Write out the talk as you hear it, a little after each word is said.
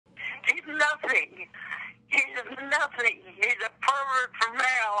nothing. He's nothing. He's a pervert from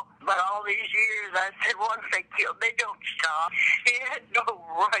now. But all these years, I said, once they kill, they don't stop. He had no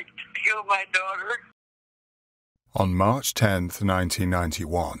right to kill my daughter. On March 10th,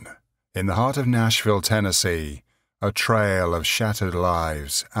 1991, in the heart of Nashville, Tennessee, a trail of shattered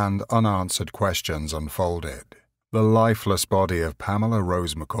lives and unanswered questions unfolded. The lifeless body of Pamela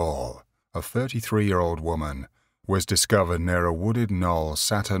Rose McCall, a 33-year-old woman, was discovered near a wooded knoll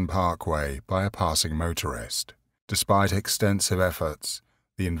Saturn Parkway by a passing motorist. Despite extensive efforts,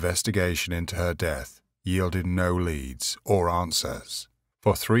 the investigation into her death yielded no leads or answers.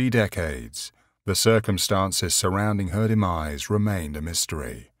 For 3 decades, the circumstances surrounding her demise remained a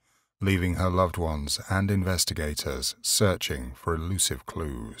mystery, leaving her loved ones and investigators searching for elusive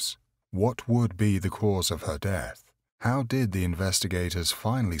clues. What would be the cause of her death? How did the investigators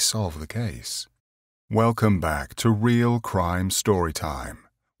finally solve the case? Welcome back to Real Crime Storytime,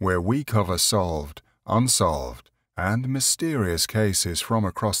 where we cover solved, unsolved, and mysterious cases from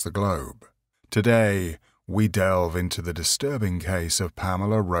across the globe. Today, we delve into the disturbing case of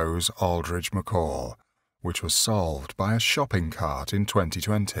Pamela Rose Aldridge McCall, which was solved by a shopping cart in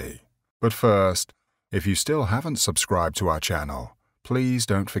 2020. But first, if you still haven't subscribed to our channel, please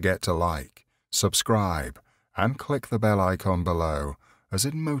don't forget to like, subscribe, and click the bell icon below, as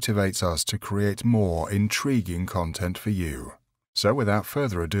it motivates us to create more intriguing content for you. So without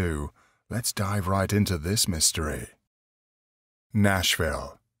further ado, let's dive right into this mystery.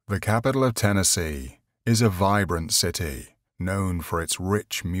 Nashville, the capital of Tennessee, is a vibrant city, known for its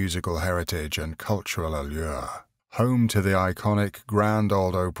rich musical heritage and cultural allure. Home to the iconic Grand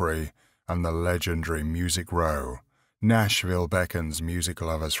Ole Opry and the legendary Music Row, Nashville beckons music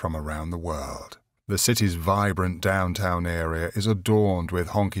lovers from around the world. The city's vibrant downtown area is adorned with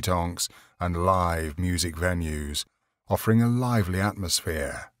honky-tonks and live music venues, offering a lively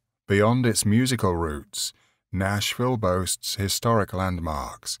atmosphere. Beyond its musical roots, Nashville boasts historic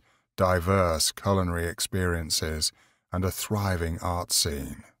landmarks, diverse culinary experiences, and a thriving art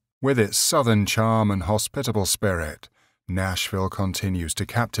scene. With its southern charm and hospitable spirit, Nashville continues to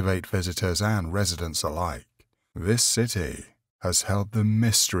captivate visitors and residents alike. This city has held the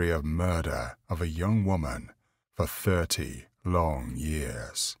mystery of murder of a young woman for 30 long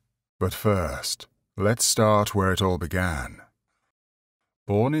years. But first, let's start where it all began.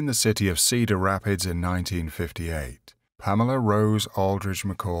 Born in the city of Cedar Rapids in 1958, Pamela Rose Aldridge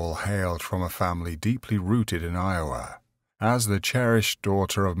McCall hailed from a family deeply rooted in Iowa. As the cherished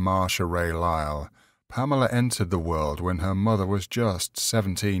daughter of Marsha Ray Lyle, Pamela entered the world when her mother was just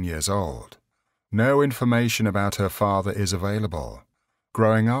 17 years old. No information about her father is available.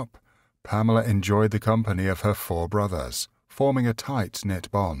 Growing up, Pamela enjoyed the company of her 4 brothers, forming a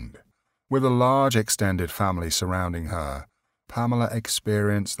tight-knit bond. With a large extended family surrounding her, Pamela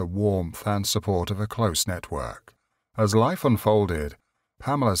experienced the warmth and support of a close network. As life unfolded,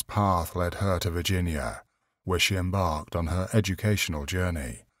 Pamela's path led her to Virginia, where she embarked on her educational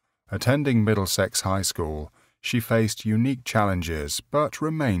journey. Attending Middlesex High School, she faced unique challenges but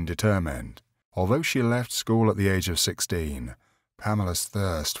remained determined. Although she left school at the age of 16, Pamela's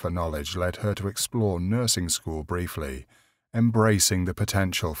thirst for knowledge led her to explore nursing school briefly, embracing the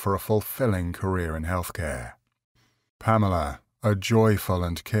potential for a fulfilling career in healthcare. Pamela, a joyful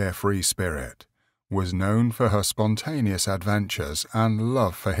and carefree spirit, was known for her spontaneous adventures and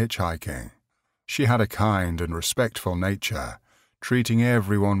love for hitchhiking. She had a kind and respectful nature, treating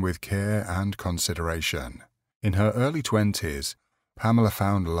everyone with care and consideration. In her early 20s, Pamela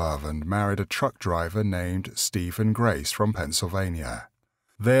found love and married a truck driver named Stephen Grace from Pennsylvania.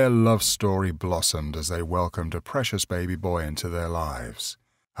 Their love story blossomed as they welcomed a precious baby boy into their lives.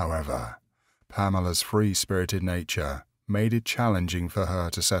 However, Pamela's free-spirited nature made it challenging for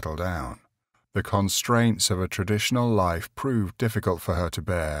her to settle down. The constraints of a traditional life proved difficult for her to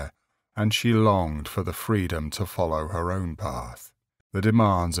bear, and she longed for the freedom to follow her own path. The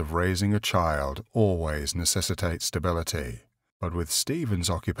demands of raising a child always necessitate stability, but with Stephen's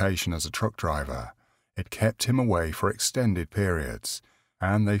occupation as a truck driver, it kept him away for extended periods,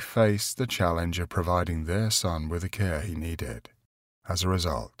 and they faced the challenge of providing their son with the care he needed. As a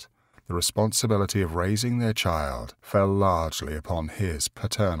result, the responsibility of raising their child fell largely upon his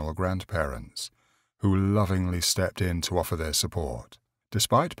paternal grandparents, who lovingly stepped in to offer their support.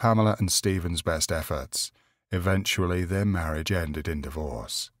 Despite Pamela and Stephen's best efforts, eventually their marriage ended in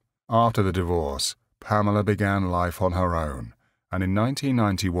divorce. After the divorce, Pamela began life on her own, and in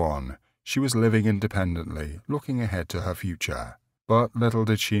 1991, she was living independently, looking ahead to her future. But little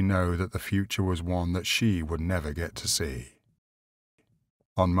did she know that the future was one that she would never get to see.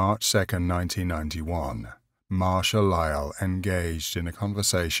 On March 2, 1991, Marcia Lyle engaged in a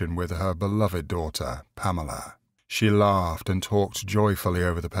conversation with her beloved daughter, Pamela. She laughed and talked joyfully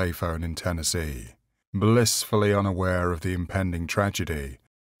over the payphone in Tennessee. Blissfully unaware of the impending tragedy,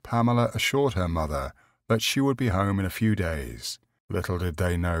 Pamela assured her mother that she would be home in a few days. Little did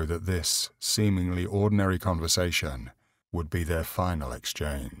they know that this seemingly ordinary conversation would be their final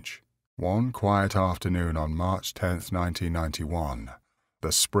exchange. One quiet afternoon on March 10, 1991,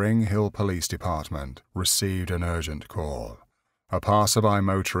 the Spring Hill Police Department received an urgent call. A passerby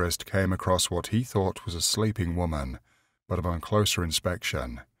motorist came across what he thought was a sleeping woman, but upon closer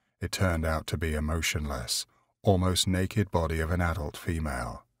inspection, it turned out to be a motionless, almost naked body of an adult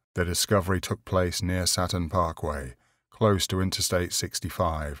female. The discovery took place near Saturn Parkway, close to Interstate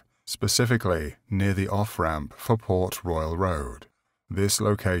 65, specifically near the off-ramp for Port Royal Road. This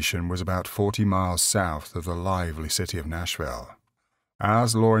location was about 40 miles south of the lively city of Nashville.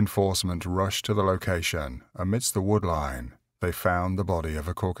 As law enforcement rushed to the location, amidst the woodline, they found the body of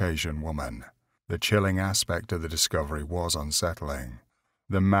a Caucasian woman. The chilling aspect of the discovery was unsettling.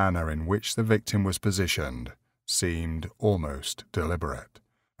 The manner in which the victim was positioned seemed almost deliberate,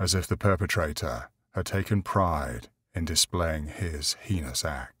 as if the perpetrator had taken pride in displaying his heinous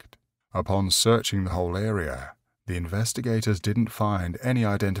act. Upon searching the whole area, the investigators didn't find any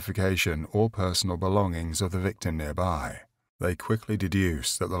identification or personal belongings of the victim nearby. They quickly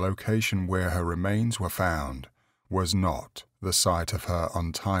deduced that the location where her remains were found was not the site of her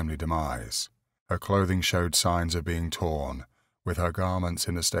untimely demise. Her clothing showed signs of being torn, with her garments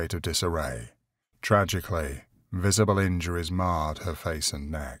in a state of disarray. Tragically, visible injuries marred her face and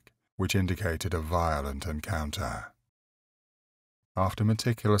neck, which indicated a violent encounter. After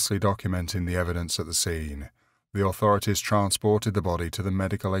meticulously documenting the evidence at the scene, the authorities transported the body to the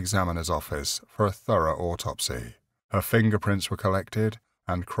medical examiner's office for a thorough autopsy. Her fingerprints were collected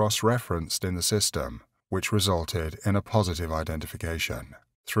and cross-referenced in the system, which resulted in a positive identification.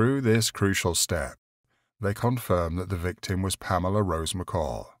 Through this crucial step, they confirmed that the victim was Pamela Rose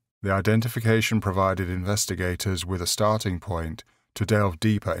McCall. The identification provided investigators with a starting point to delve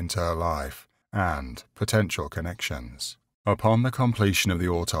deeper into her life and potential connections. Upon the completion of the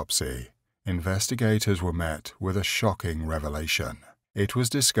autopsy, investigators were met with a shocking revelation. It was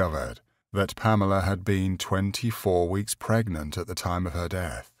discovered that Pamela had been 24 weeks pregnant at the time of her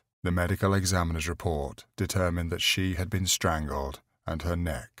death. The medical examiner's report determined that she had been strangled and her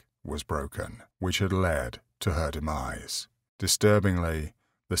neck was broken, which had led to her demise. Disturbingly,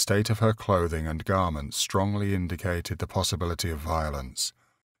 the state of her clothing and garments strongly indicated the possibility of violence,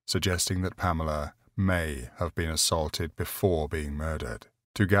 suggesting that Pamela may have been assaulted before being murdered.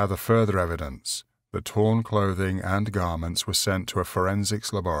 To gather further evidence, the torn clothing and garments were sent to a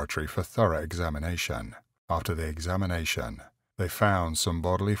forensics laboratory for thorough examination. After the examination, they found some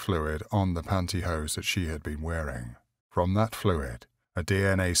bodily fluid on the pantyhose that she had been wearing. From that fluid, a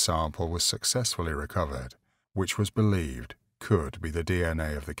DNA sample was successfully recovered, which was believed could be the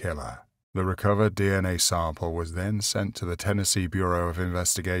DNA of the killer. The recovered DNA sample was then sent to the Tennessee Bureau of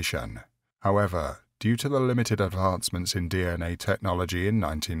Investigation. However, due to the limited advancements in DNA technology in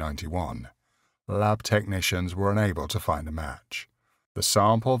 1991, lab technicians were unable to find a match. The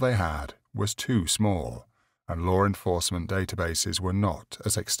sample they had was too small, and law enforcement databases were not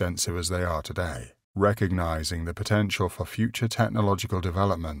as extensive as they are today. Recognizing the potential for future technological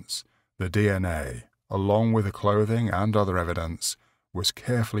developments, the DNA, along with the clothing and other evidence, was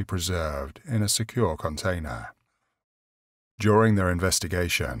carefully preserved in a secure container. During their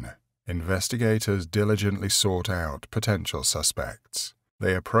investigation, investigators diligently sought out potential suspects.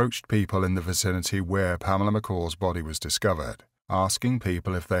 They approached people in the vicinity where Pamela McCall's body was discovered, asking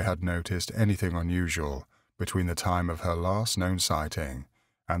people if they had noticed anything unusual between the time of her last known sighting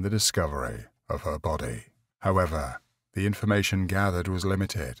and the discovery of her body. However, the information gathered was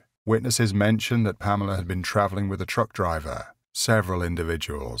limited. Witnesses mentioned that Pamela had been traveling with a truck driver. Several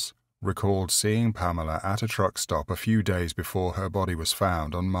individuals recalled seeing Pamela at a truck stop a few days before her body was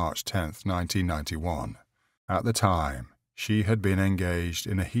found on March 10, 1991. At the time, she had been engaged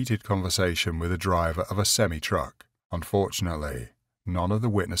in a heated conversation with a driver of a semi-truck. Unfortunately, none of the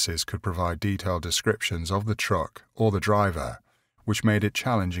witnesses could provide detailed descriptions of the truck or the driver, which made it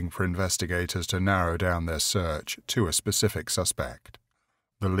challenging for investigators to narrow down their search to a specific suspect.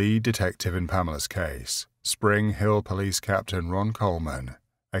 The lead detective in Pamela's case, Spring Hill Police Captain Ron Coleman,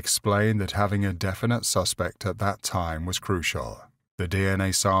 explained that having a definite suspect at that time was crucial. The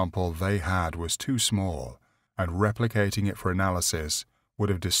DNA sample they had was too small, and replicating it for analysis would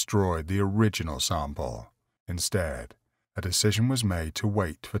have destroyed the original sample. Instead, a decision was made to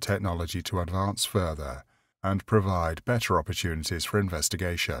wait for technology to advance further and provide better opportunities for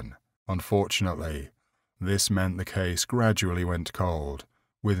investigation. Unfortunately, This meant the case gradually went cold,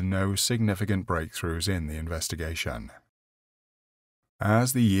 with no significant breakthroughs in the investigation.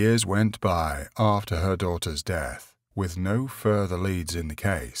 As the years went by after her daughter's death, with no further leads in the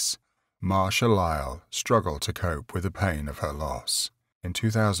case, Marcia Lyle struggled to cope with the pain of her loss. In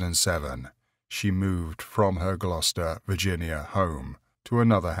 2007, she moved from her Gloucester, Virginia home to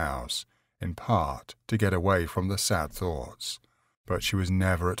another house, in part to get away from the sad thoughts. But she was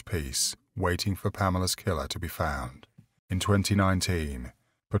never at peace, waiting for Pamela's killer to be found. In 2019,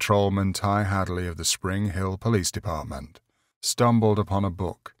 Patrolman Ty Hadley of the Spring Hill Police Department stumbled upon a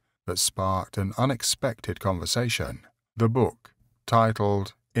book that sparked an unexpected conversation. The book,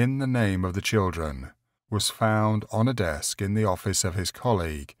 titled In the Name of the Children, was found on a desk in the office of his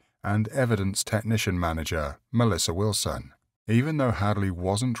colleague and evidence technician manager, Melissa Wilson. Even though Hadley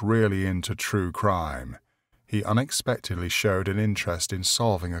wasn't really into true crime, he unexpectedly showed an interest in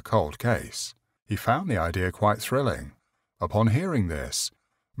solving a cold case. He found the idea quite thrilling. Upon hearing this,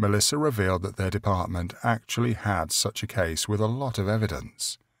 Melissa revealed that their department actually had such a case with a lot of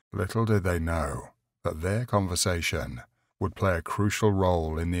evidence. Little did they know that their conversation would play a crucial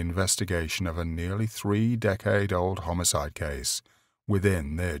role in the investigation of a nearly 3-decade-old homicide case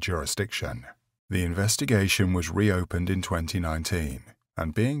within their jurisdiction. The investigation was reopened in 2019,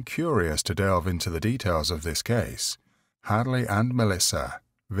 and being curious to delve into the details of this case, Hadley and Melissa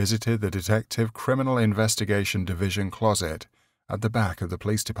visited the Detective Criminal Investigation Division closet at the back of the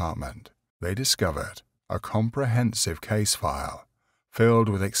police department. They discovered a comprehensive case file filled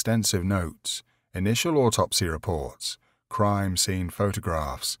with extensive notes, initial autopsy reports, crime scene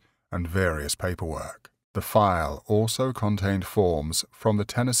photographs, and various paperwork. The file also contained forms from the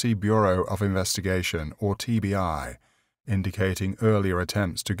Tennessee Bureau of Investigation, or TBI, indicating earlier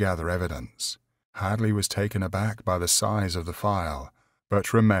attempts to gather evidence. Hadley was taken aback by the size of the file,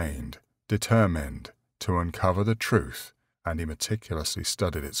 but remained determined to uncover the truth, and he meticulously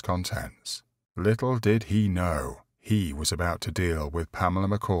studied its contents. Little did he know he was about to deal with Pamela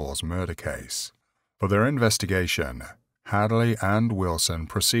McCall's murder case. For their investigation, Hadley and Wilson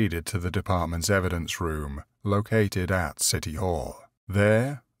proceeded to the department's evidence room located at City Hall.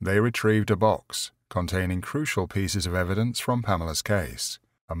 There, they retrieved a box containing crucial pieces of evidence from Pamela's case.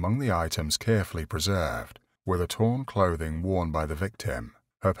 Among the items carefully preserved were the torn clothing worn by the victim,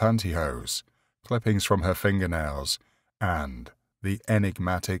 her pantyhose, clippings from her fingernails, and the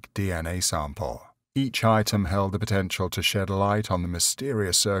enigmatic DNA sample. Each item held the potential to shed light on the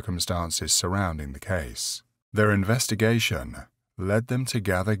mysterious circumstances surrounding the case. Their investigation led them to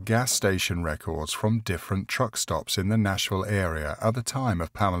gather gas station records from different truck stops in the Nashville area at the time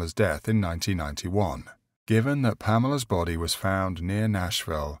of Pamela's death in 1991. Given that Pamela's body was found near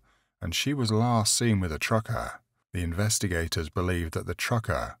Nashville and she was last seen with a trucker, the investigators believed that the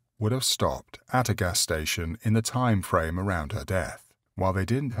trucker would have stopped at a gas station in the time frame around her death. While they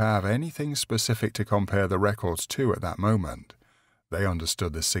didn't have anything specific to compare the records to at that moment, they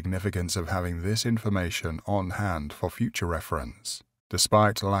understood the significance of having this information on hand for future reference.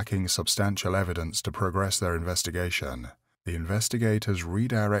 Despite lacking substantial evidence to progress their investigation, the investigators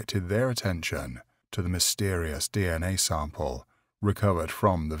redirected their attention to the mysterious DNA sample recovered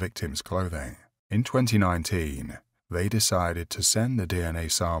from the victim's clothing. In 2019, they decided to send the DNA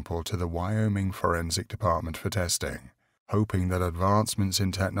sample to the Wyoming Forensic Department for testing, hoping that advancements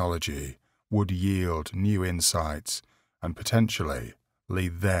in technology would yield new insights and potentially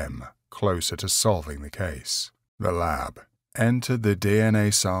lead them closer to solving the case. The lab entered the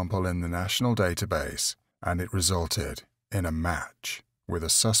DNA sample in the national database, and it resulted in a match with a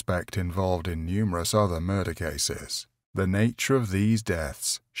suspect involved in numerous other murder cases. The nature of these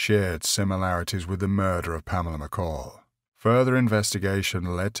deaths shared similarities with the murder of Pamela McCall. Further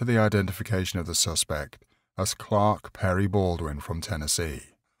investigation led to the identification of the suspect as Clark Perry Baldwin from Tennessee.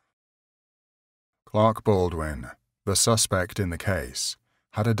 Clark Baldwin, the suspect in the case,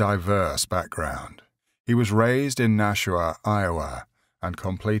 had a diverse background. He was raised in Nashua, Iowa, and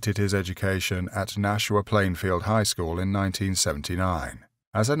completed his education at Nashua Plainfield High School in 1979.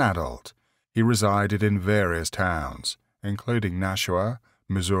 As an adult, he resided in various towns, including Nashua,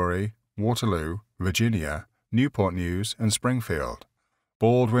 Missouri, Waterloo, Virginia, Newport News, and Springfield.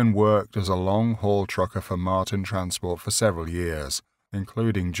 Baldwin worked as a long-haul trucker for Martin Transport for several years,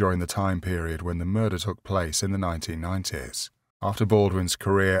 including during the time period when the murder took place in the 1990s. After Baldwin's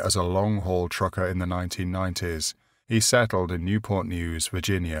career as a long-haul trucker in the 1990s, he settled in Newport News,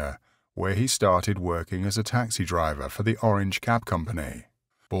 Virginia, where he started working as a taxi driver for the Orange Cab Company.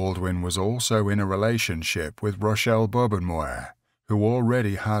 Baldwin was also in a relationship with Rochelle Bobenmoyer, who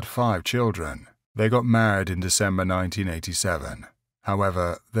already had 5 children. They got married in December 1987.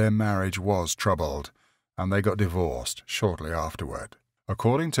 However, their marriage was troubled, and they got divorced shortly afterward.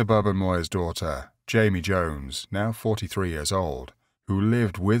 According to Bub and Moyer's daughter, Jamie Jones, now 43 years old, who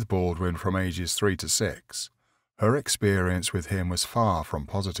lived with Baldwin from ages 3 to 6, her experience with him was far from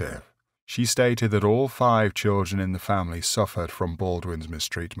positive. She stated that all 5 children in the family suffered from Baldwin's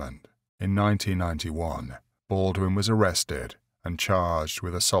mistreatment. In 1991, Baldwin was arrested and charged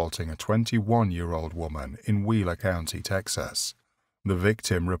with assaulting a 21-year-old woman in Wheeler County, Texas. The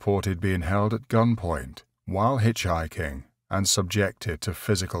victim reported being held at gunpoint while hitchhiking and subjected to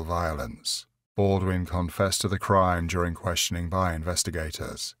physical violence. Baldwin confessed to the crime during questioning by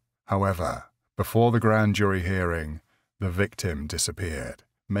investigators. However, before the grand jury hearing, the victim disappeared,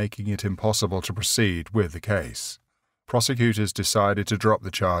 making it impossible to proceed with the case. Prosecutors decided to drop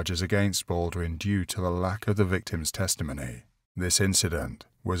the charges against Baldwin due to the lack of the victim's testimony. This incident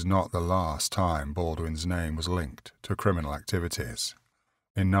was not the last time Baldwin's name was linked to criminal activities.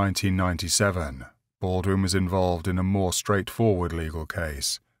 In 1997, Baldwin was involved in a more straightforward legal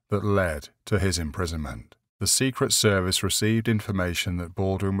case that led to his imprisonment. The Secret Service received information that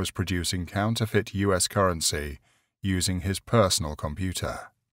Baldwin was producing counterfeit U.S. currency using his personal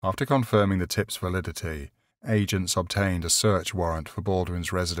computer. After confirming the tip's validity, agents obtained a search warrant for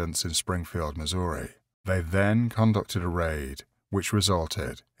Baldwin's residence in Springfield, Missouri. They then conducted a raid, which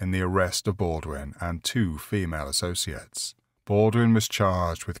resulted in the arrest of Baldwin and 2 female associates. Baldwin was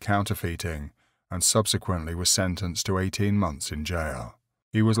charged with counterfeiting and subsequently was sentenced to 18 months in jail.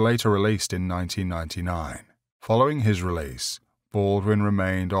 He was later released in 1999. Following his release, Baldwin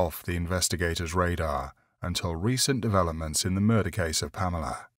remained off the investigators' radar until recent developments in the murder case of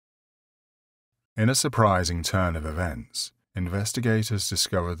Pamela. In a surprising turn of events, investigators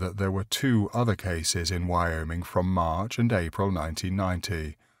discovered that there were 2 other cases in Wyoming from March and April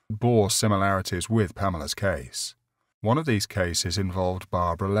 1990 that bore similarities with Pamela's case. One of these cases involved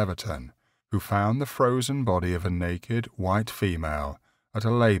Barbara Leviton, who found the frozen body of a naked white female at a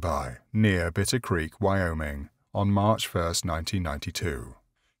lay-by near Bitter Creek, Wyoming, on March 1, 1992.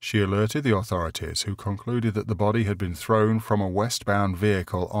 She alerted the authorities, who concluded that the body had been thrown from a westbound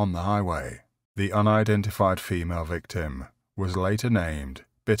vehicle on the highway. The unidentified female victim was later named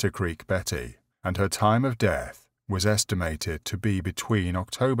Bitter Creek Betty, and her time of death was estimated to be between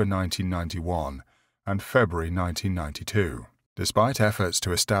October 1991 and February 1992. Despite efforts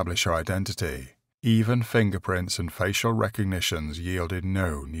to establish her identity, even fingerprints and facial recognitions yielded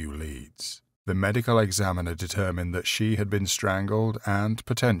no new leads. The medical examiner determined that she had been strangled and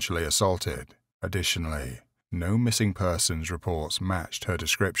potentially assaulted. Additionally, no missing persons reports matched her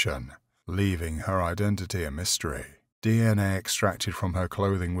description, leaving her identity a mystery. DNA extracted from her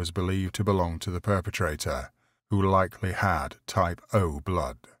clothing was believed to belong to the perpetrator, who likely had type O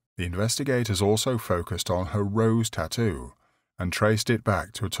blood. The investigators also focused on her rose tattoo and traced it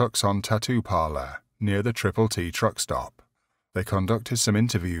back to a Tucson tattoo parlor near the Triple T truck stop. They conducted some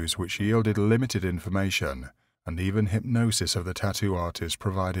interviews which yielded limited information, and even hypnosis of the tattoo artist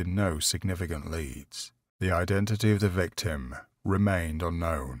provided no significant leads. The identity of the victim remained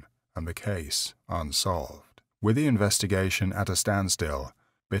unknown, and the case unsolved. With the investigation at a standstill,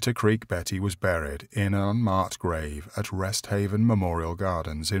 Bitter Creek Betty was buried in an unmarked grave at Rest Haven Memorial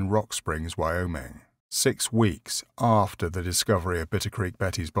Gardens in Rock Springs, Wyoming. 6 weeks after the discovery of Bitter Creek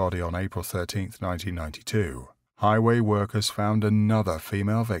Betty's body on April 13, 1992, highway workers found another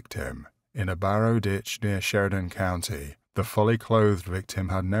female victim in a barrow ditch near Sheridan County. The fully clothed victim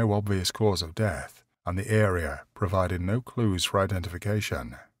had no obvious cause of death, and the area provided no clues for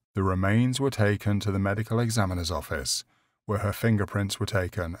identification. The remains were taken to the medical examiner's office, where her fingerprints were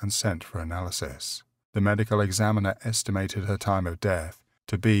taken and sent for analysis. The medical examiner estimated her time of death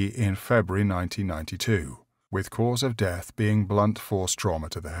to be in February 1992, with cause of death being blunt force trauma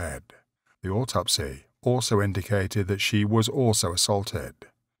to the head. The autopsy also indicated that she was also assaulted.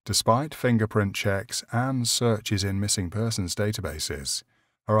 Despite fingerprint checks and searches in missing persons databases,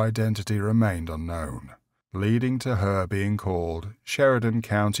 her identity remained unknown, leading to her being called Sheridan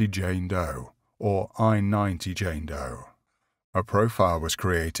County Jane Doe, or I-90 Jane Doe. A profile was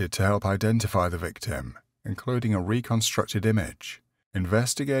created to help identify the victim, including a reconstructed image.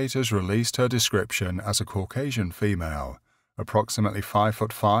 Investigators released her description as a Caucasian female, approximately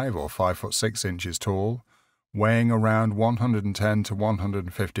 5'5" or 5'6" inches tall, weighing around 110 to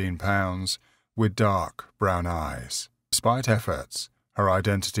 115 pounds, with dark brown eyes. Despite efforts, her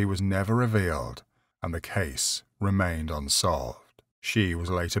identity was never revealed, and the case remained unsolved. She was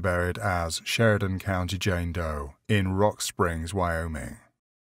later buried as Sheridan County Jane Doe in Rock Springs, Wyoming.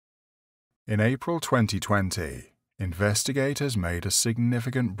 In April 2020, investigators made a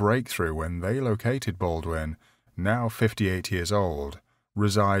significant breakthrough when they located Baldwin, now 58 years old,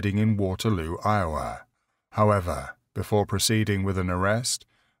 residing in Waterloo, Iowa. However, before proceeding with an arrest,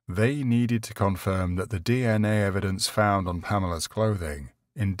 they needed to confirm that the DNA evidence found on Pamela's clothing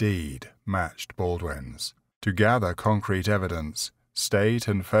indeed matched Baldwin's. To gather concrete evidence, state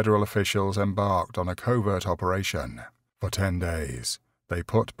and federal officials embarked on a covert operation. For 10 days, they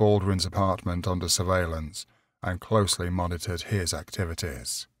put Baldwin's apartment under surveillance and closely monitored his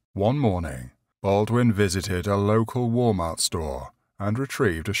activities. One morning, Baldwin visited a local Walmart store and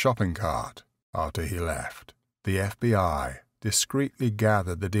retrieved a shopping cart. After he left, the FBI discreetly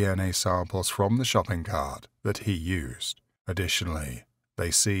gathered the DNA samples from the shopping cart that he used. Additionally, they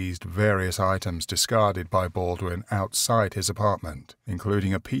seized various items discarded by Baldwin outside his apartment,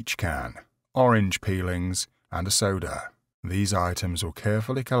 including a peach can, orange peelings, and a soda. These items were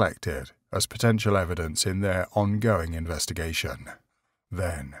carefully collected as potential evidence in their ongoing investigation.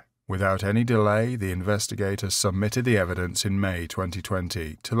 Then, without any delay, the investigators submitted the evidence in May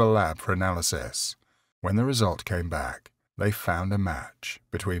 2020 to the lab for analysis. When the result came back, they found a match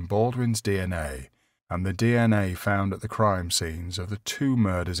between Baldwin's DNA and the DNA found at the crime scenes of the 2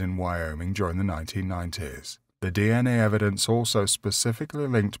 murders in Wyoming during the 1990s. The DNA evidence also specifically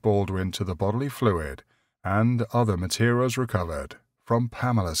linked Baldwin to the bodily fluid and other materials recovered from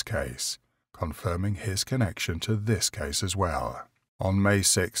Pamela's case, confirming his connection to this case as well. On May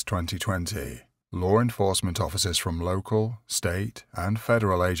 6, 2020, law enforcement officers from local, state, and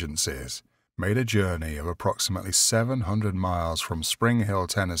federal agencies made a journey of approximately 700 miles from Spring Hill,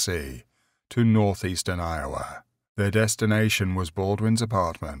 Tennessee, to northeastern Iowa. Their destination was Baldwin's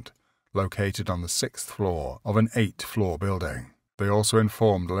apartment, located on the 6th floor of an 8-floor building. They also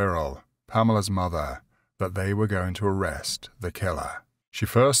informed Lyral, Pamela's mother, that they were going to arrest the killer. She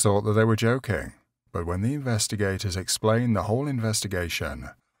first thought that they were joking, but when the investigators explained the whole investigation,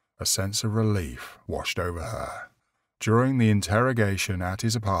 a sense of relief washed over her. During the interrogation at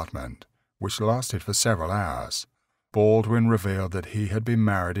his apartment, which lasted for several hours, Baldwin revealed that he had been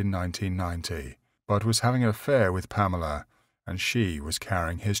married in 1990, but was having an affair with Pamela, and she was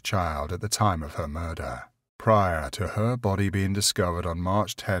carrying his child at the time of her murder. Prior to her body being discovered on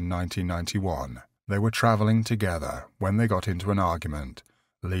March 10, 1991, they were traveling together when they got into an argument,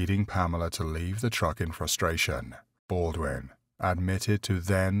 leading Pamela to leave the truck in frustration. Baldwin admitted to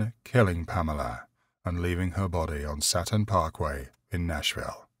then killing Pamela and leaving her body on Saturn Parkway in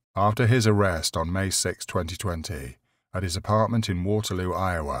Nashville. After his arrest on May 6, 2020, at his apartment in Waterloo,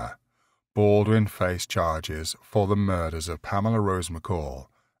 Iowa, Baldwin faced charges for the murders of Pamela Rose McCall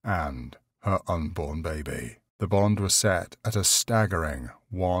and her unborn baby. The bond was set at a staggering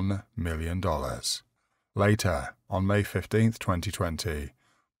 $1 million. Later, on May 15, 2020,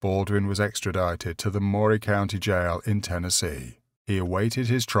 Baldwin was extradited to the Maury County Jail in Tennessee. He awaited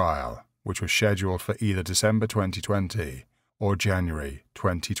his trial, which was scheduled for either December 2020 or January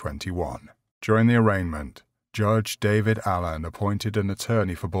 2021. During the arraignment, Judge David Allen appointed an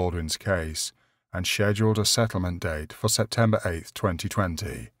attorney for Baldwin's case and scheduled a settlement date for September 8,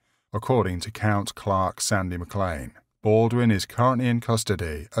 2020, according to Count Clerk Sandy McClain. Baldwin is currently in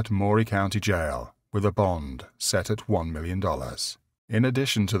custody at Maury County Jail with a bond set at $1 million. In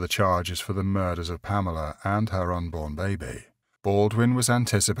addition to the charges for the murders of Pamela and her unborn baby, Baldwin was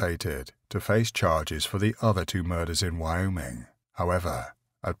anticipated to face charges for the other 2 murders in Wyoming. However,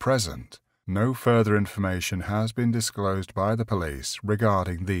 at present, no further information has been disclosed by the police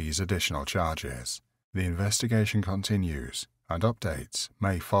regarding these additional charges. The investigation continues, and updates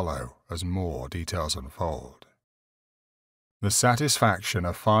may follow as more details unfold. The satisfaction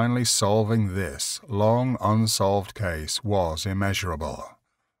of finally solving this long unsolved case was immeasurable.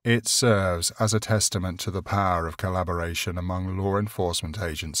 It serves as a testament to the power of collaboration among law enforcement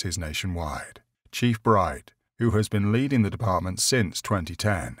agencies nationwide. Chief Bright, who has been leading the department since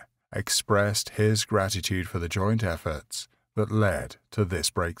 2010, expressed his gratitude for the joint efforts that led to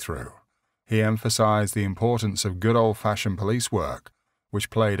this breakthrough. He emphasized the importance of good old-fashioned police work, which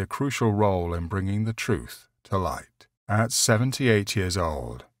played a crucial role in bringing the truth to light. At 78 years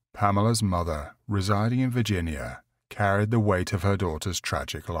old, Pamela's mother, residing in Virginia, carried the weight of her daughter's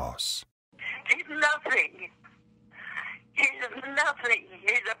tragic loss. He's nothing. He's nothing.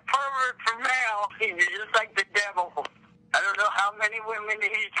 He's a pervert from hell. He's just like the devil. I don't know how many women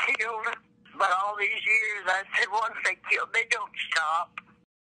he's killed, but all these years I said once they kill, they don't stop.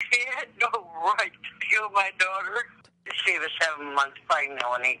 He had no right to kill my daughter. She was 7 months pregnant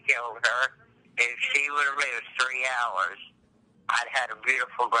when he killed her. If she would have lived 3 hours, I'd had a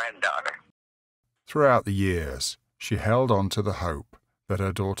beautiful granddaughter. Throughout the years, she held on to the hope that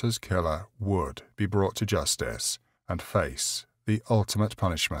her daughter's killer would be brought to justice and face the ultimate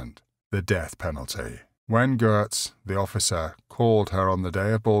punishment, the death penalty. When Gertz, the officer, called her on the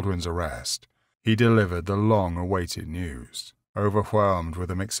day of Baldwin's arrest, He delivered the long-awaited news. Overwhelmed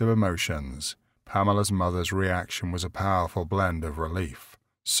with a mix of emotions, Pamela's mother's reaction was a powerful blend of relief,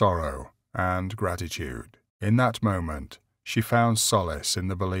 sorrow, and gratitude. In that moment, she found solace in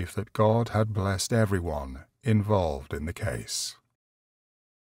the belief that God had blessed everyone involved in the case.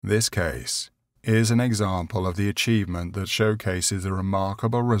 This case is an example of the achievement that showcases the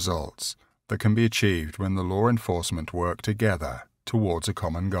remarkable results that can be achieved when the law enforcement work together towards a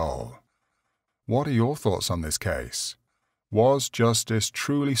common goal. What are your thoughts on this case? Was justice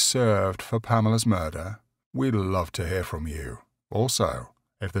truly served for Pamela's murder? We'd love to hear from you. Also,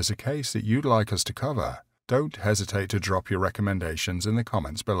 if there's a case that you'd like us to cover, don't hesitate to drop your recommendations in the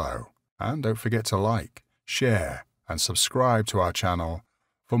comments below. And don't forget to like, share, and subscribe to our channel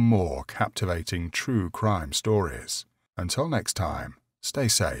for more captivating true crime stories. Until next time, stay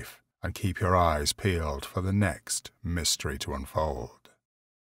safe and keep your eyes peeled for the next mystery to unfold.